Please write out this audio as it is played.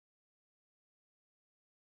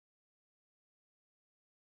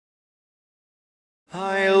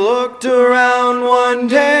I looked around one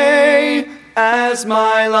day as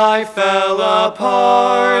my life fell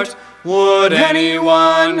apart. Would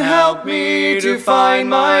anyone help me to find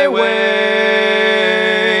my way?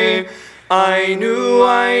 I knew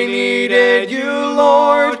I needed you,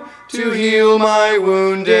 Lord, to heal my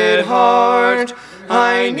wounded heart.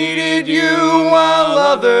 I needed you while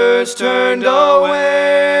others turned away.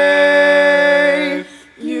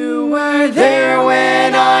 You were there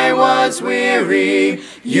when I was weary.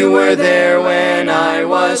 You were there when I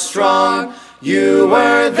was strong. You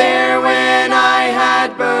were there when I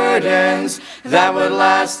had burdens that would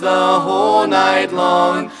last the whole night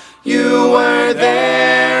long. You were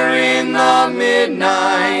there in the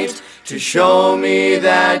midnight to show me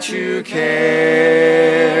that you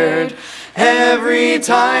cared. Every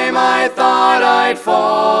time I thought I'd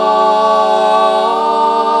fall,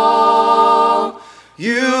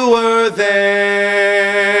 you were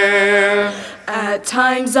there. At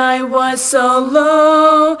times I was so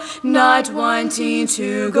low, not wanting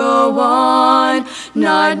to go on,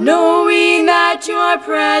 not knowing that your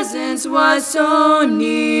presence was so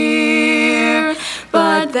near.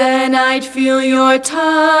 But then I'd feel your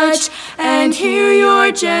touch and hear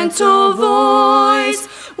your gentle voice,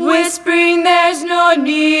 whispering there's no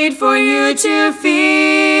need for you to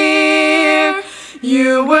fear.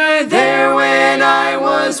 You were there when I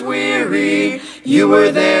was weary. You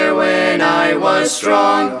were there when I was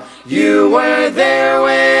strong. You were there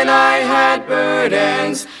when I had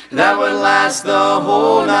burdens that would last the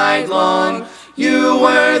whole night long. You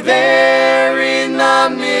were there in the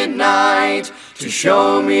midnight to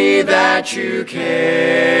show me that you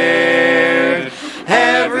cared.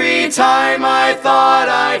 Every time I thought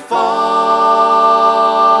I'd fall,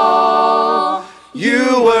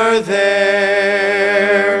 you were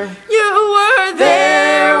there. You were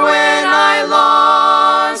there when I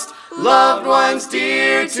lost loved ones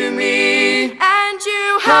dear to me, and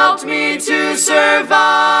you helped me to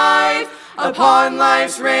survive upon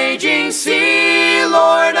life's raging sea.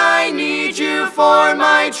 Lord, I need you for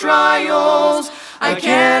my trials I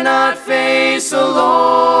cannot face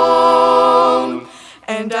alone.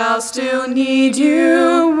 And I'll still need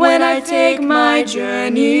you when I take my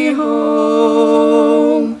journey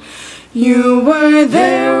home. You were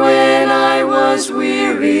there when I was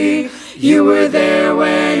weary. You were there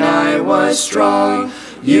when I was strong.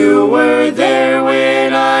 You were there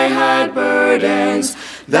when I had burdens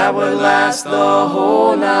that would last the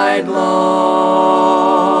whole night long.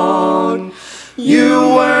 You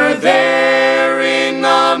were there in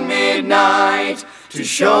the midnight to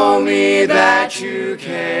show me that you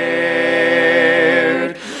cared.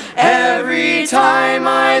 Every time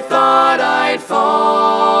I thought I'd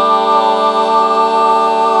fall,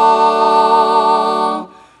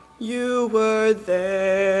 you were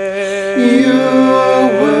there.